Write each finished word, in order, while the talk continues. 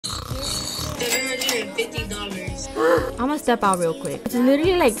$750. I'm gonna step out real quick. It's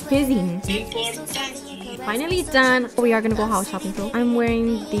literally like fizzing. Finally done. We are gonna go house shopping though. I'm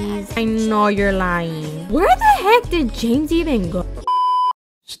wearing these. I know you're lying. Where the heck did James even go?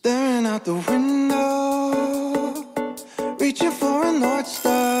 Staring out the window, reaching for a North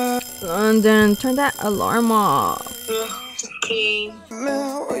Star. London, turn that alarm off. Okay.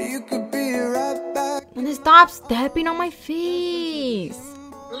 Or you could be right back. London, stop stepping on my face.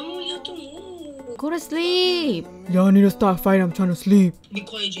 No, you have to move. Go to sleep. Y'all need to stop fighting. I'm trying to sleep. Be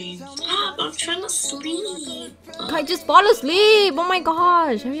quiet, James. Stop, I'm trying to sleep. I just fall asleep. Oh my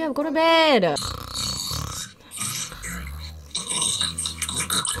gosh. Hurry up, go to bed.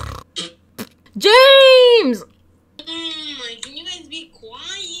 James! Can you guys be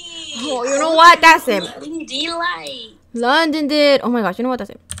quiet? Oh, you know what? That's it. Daylight. London did. Oh my gosh, you know what? That's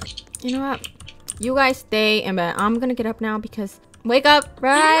it. You know what? You guys stay in bed. I'm gonna get up now because wake up,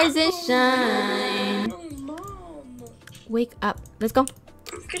 rise and shine. Mom. Wake up. Let's go.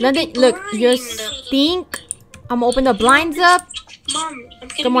 London, look, you stink. I'm gonna open the blinds up. Mom, I'm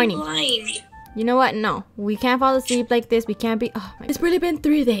gonna Good morning. be blind. You know what? No, we can't fall asleep like this. We can't be. Oh my. It's really been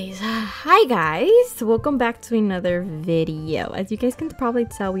 3 days. Hi guys, welcome back to another video. As you guys can probably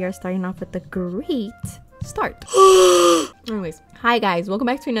tell, we are starting off with a great start. Anyways, hi guys, welcome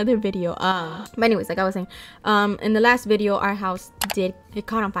back to another video. But anyways, like I was saying, in the last video, our house it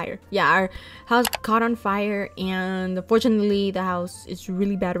caught on fire. Yeah, our house caught on fire, and unfortunately the house is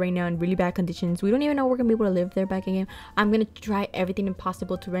really bad right now, in really bad conditions. We don't even know we're gonna be able to live there back again. I'm gonna try everything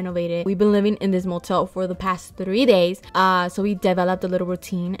impossible to renovate it. We've been living in this motel for the past 3 days, so we developed a little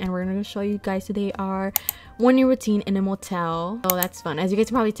routine, and we're gonna show you guys today our 1 year routine in a motel. Oh, that's fun. As you guys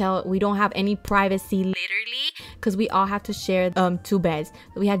can probably tell, we don't have any privacy literally, because we all have to share 2 beds.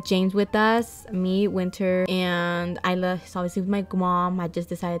 We have James with us, me, Winter, and Isla is obviously with my mom. I just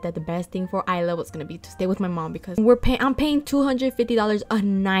decided that the best thing for Isla was gonna be to stay with my mom because I'm paying $250 a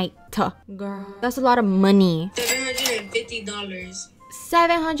night. Girl, that's a lot of money. $750.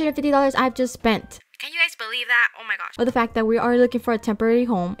 $750 I've just spent. Can you guys believe that? Oh my gosh. But the fact that we are looking for a temporary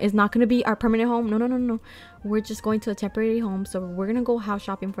home is not going to be our permanent home. No. We're just going to a temporary home. So we're going to go house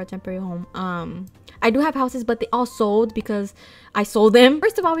shopping for a temporary home. I do have houses, but they all sold because I sold them.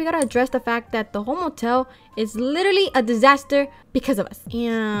 First of all, we got to address the fact that the whole motel is literally a disaster because of us.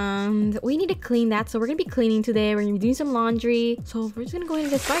 And we need to clean that. So we're going to be cleaning today. We're going to be doing some laundry. So we're just going to go ahead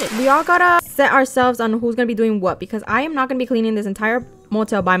and get started. We all got to set ourselves on who's going to be doing what, because I am not going to be cleaning this entire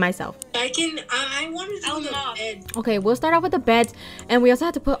motel by myself. I wanted to do the bed. Okay, we'll start off with the beds, and we also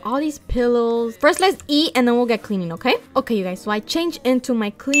have to put all these pillows. First, let's eat, and then we'll get cleaning, okay? Okay, you guys, so I changed into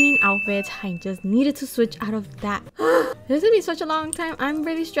my cleaning outfit. I just needed to switch out of that. This is gonna be such a long time. I'm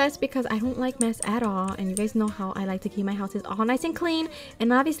really stressed because I don't like mess at all, and you guys know how I like to keep my houses all nice and clean,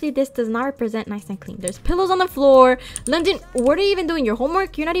 and obviously this does not represent nice and clean. There's pillows on the floor. London, what are you even doing? Your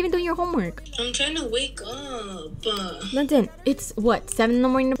homework? You're not even doing your homework. I'm trying to wake up. London, it's what, 7 in the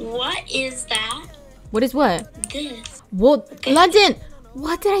morning? What is that? What is what? This. Well, London,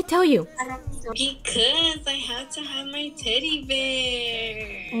 what did I tell you? Because I had to have my teddy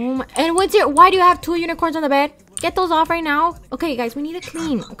bear. Oh my, and Winter, why do you have 2 unicorns on the bed? Get those off right now. Okay, guys, we need to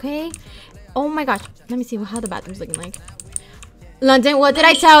clean, okay? Oh my gosh. Let me see how the bathroom's looking like. London, what did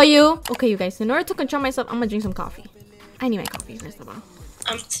I tell you? Okay, you guys, in order to control myself, I'm gonna drink some coffee. I need my coffee, first of all.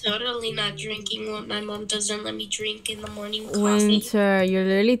 I'm totally not drinking what my mom doesn't let me drink in the morning coffee. Winter, you're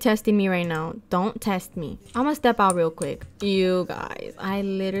literally testing me right now. Don't test me. I'm gonna step out real quick. You guys, I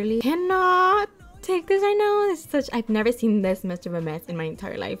literally cannot take this right now. It's such, I've never seen this much of a mess in my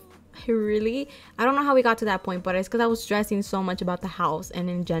entire life. I don't know how we got to that point, but it's because I was stressing so much about the house and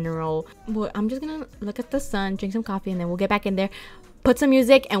in general. But I'm just gonna look at the sun, drink some coffee, and then we'll get back in there, put some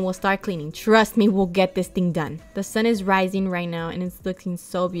music, and we'll start cleaning. Trust me, we'll get this thing done. The sun is rising right now and it's looking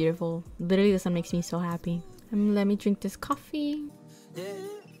so beautiful. Literally, the sun makes me so happy. Let me drink this coffee.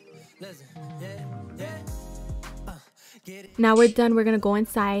 Now we're done. We're gonna go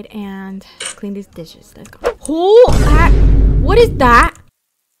inside and clean these dishes. Let's go. What is that?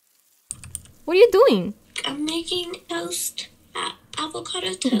 What are you doing? I'm making toast.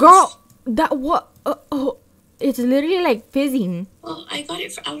 Avocado toast. Girl, that what? It's literally like fizzing. Well, I got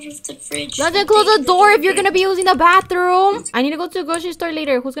it out of the fridge. London, close the door if you're gonna be using the bathroom. I need to go to the grocery store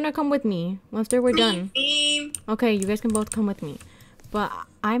later. Who's gonna come with me after we're done? Okay, you guys can both come with me. But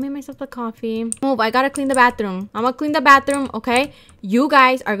I made myself the coffee. Move, I gotta clean the bathroom. I'm gonna clean the bathroom, okay? You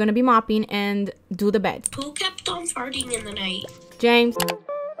guys are gonna be mopping and do the bed. Who kept on farting in the night? James.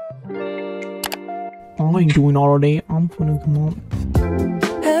 I ain't doing all day. I'm gonna come on.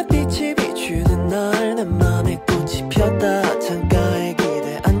 햇빛이 비추는 날 내 맘에 꽃이 폈다 창가에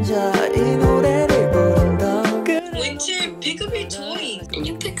기대 앉아 이 노래를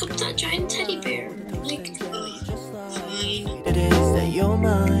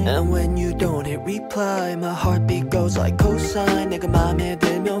climb. My heartbeat goes like cosine. 내가 맘에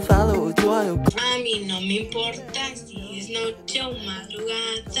들면 follow 좋아요. A mí no me importa si es noche o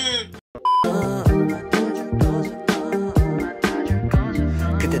madrugada.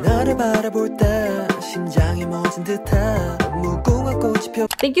 그때 나를 바라볼 때 심장이 멎은 듯한 무궁화 꽃이 펴.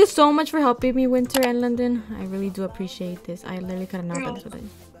 Thank you so much for helping me, Winter and London. I really do appreciate this. I literally could have not done this without you.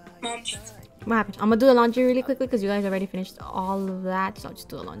 Mom, What happened? I'm gonna do the laundry really quickly because you guys already finished all of that, so I'll just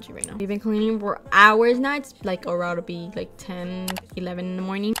do the laundry right now. We've been cleaning for hours now. It's like around to be like 10, 11 in the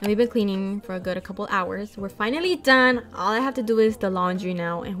morning, and we've been cleaning for a good couple hours. We're finally done. All I have to do is the laundry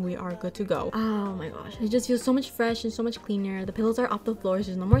now, and we are good to go. Oh my gosh, it just feels so much fresh and so much cleaner. The pillows are off the floor,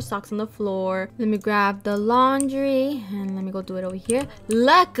 so there's no more socks on the floor. Let me grab the laundry and let me go do it over here.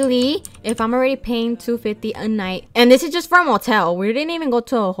 Luckily, if I'm already paying $250 a night, and this is just for a motel, we didn't even go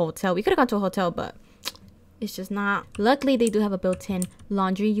to a hotel. We could have gone to a hotel, but it's just not. Luckily, they do have a built-in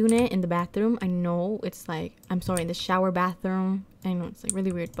laundry unit in the bathroom. I know it's like, I'm sorry, in the shower bathroom. I know it's like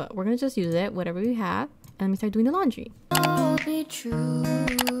really weird, but we're gonna just use it, whatever we have, and let me start doing the laundry. Be true.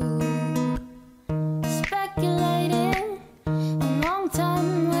 Speculating, a long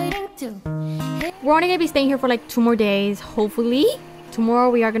time waiting to. We're only gonna be staying here for like 2 more days, hopefully. Tomorrow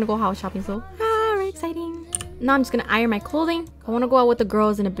we are gonna go house shopping, so very exciting. Now I'm just gonna iron my clothing. I want to go out with the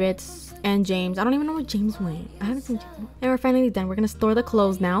girls in a bit, and James. I don't even know where James went. I haven't seen James. And we're finally done. We're gonna store the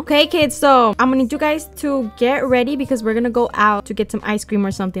clothes now. Okay, kids, so I'm gonna need you guys to get ready because we're gonna go out to get some ice cream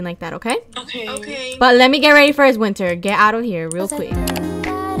or something like that, okay? okay. Okay. But let me get ready first, Winter. Get out of here real quick. That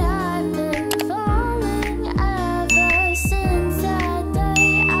I've been falling ever since that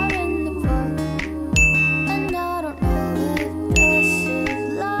day out in the park. And I don't know if this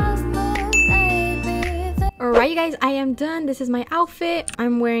is love, but maybe. Alright, you guys, I am done. This is my outfit.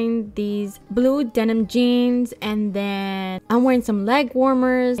 I'm wearing these blue denim jeans, and then I'm wearing some leg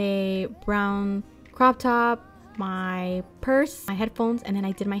warmers, a brown crop top, my purse, my headphones, and then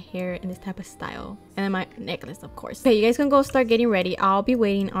I did my hair in this type of style, and then my necklace, of course. Okay, you guys can go start getting ready. I'll be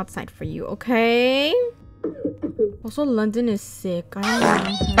waiting outside for you, okay? Also, London is sick.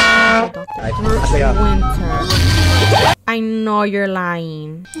 I don't know. Winter. I know you're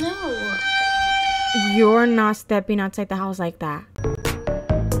lying. No. You're not stepping outside the house like that.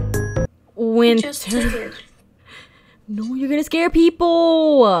 Winter. Just did. No, you're gonna scare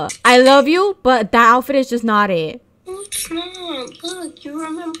people. I love you, but that outfit is just not it. No, it's not. Look, you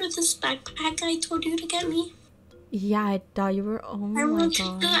remember this backpack I told you to get me? Yeah, I thought you were. Oh I my want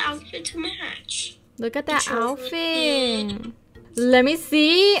god. the outfit to match. Look at that It's so outfit. Let me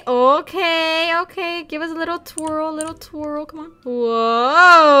see. Okay, okay. Give us a little twirl, Come on.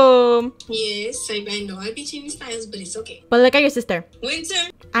 Whoa. Yes, I know I'll be changing styles, but it's okay. But look at your sister.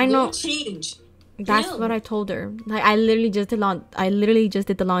 Winter, I know. don't change. That's No. what I told her. Like, I literally just did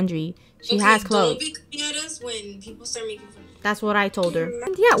the laundry. She Okay, has clothes. Don't be coming at us when people start making fun. That's what I told her.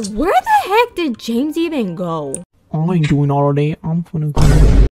 And yeah, where the heck did James even go? I ain't doing all day. I'm finna go.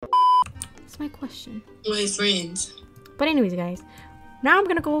 That's my question. My friends. But anyways, guys, now I'm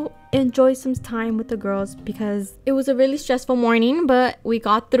gonna go enjoy some time with the girls because it was a really stressful morning, but we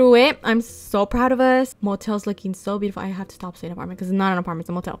got through it. I'm so proud of us. Motel's looking so beautiful. I have to stop saying apartment because it's not an apartment, it's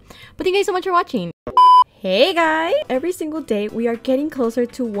a motel. But thank you guys so much for watching. Hey guys! Every single day, we are getting closer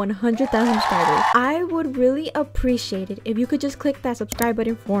to 100,000 subscribers. I would really appreciate it if you could just click that subscribe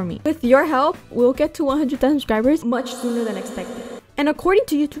button for me. With your help, we'll get to 100,000 subscribers much sooner than expected. And according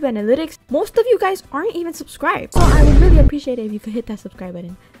to YouTube analytics, most of you guys aren't even subscribed. So I would really appreciate it if you could hit that subscribe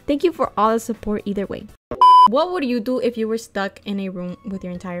button. Thank you for all the support either way. What would you do if you were stuck in a room with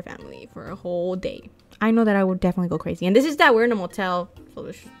your entire family for a whole day? I know that I would definitely go crazy. And this is that we're in a motel. So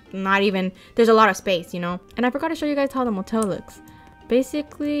there's not even, there's a lot of space, you know? And I forgot to show you guys how the motel looks.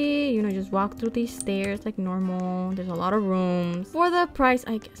 Basically, you know, just walk through these stairs like normal. There's a lot of rooms. For the price,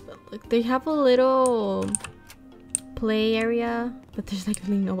 I guess. But look, they have a little play area, but there's like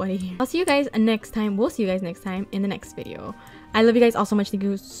really nobody here. I'll see you guys next time. We'll see you guys next time in the next video. I love you guys all so much. Thank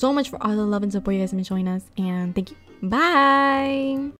you so much for all the love and support you guys have been showing us, and thank you. Bye.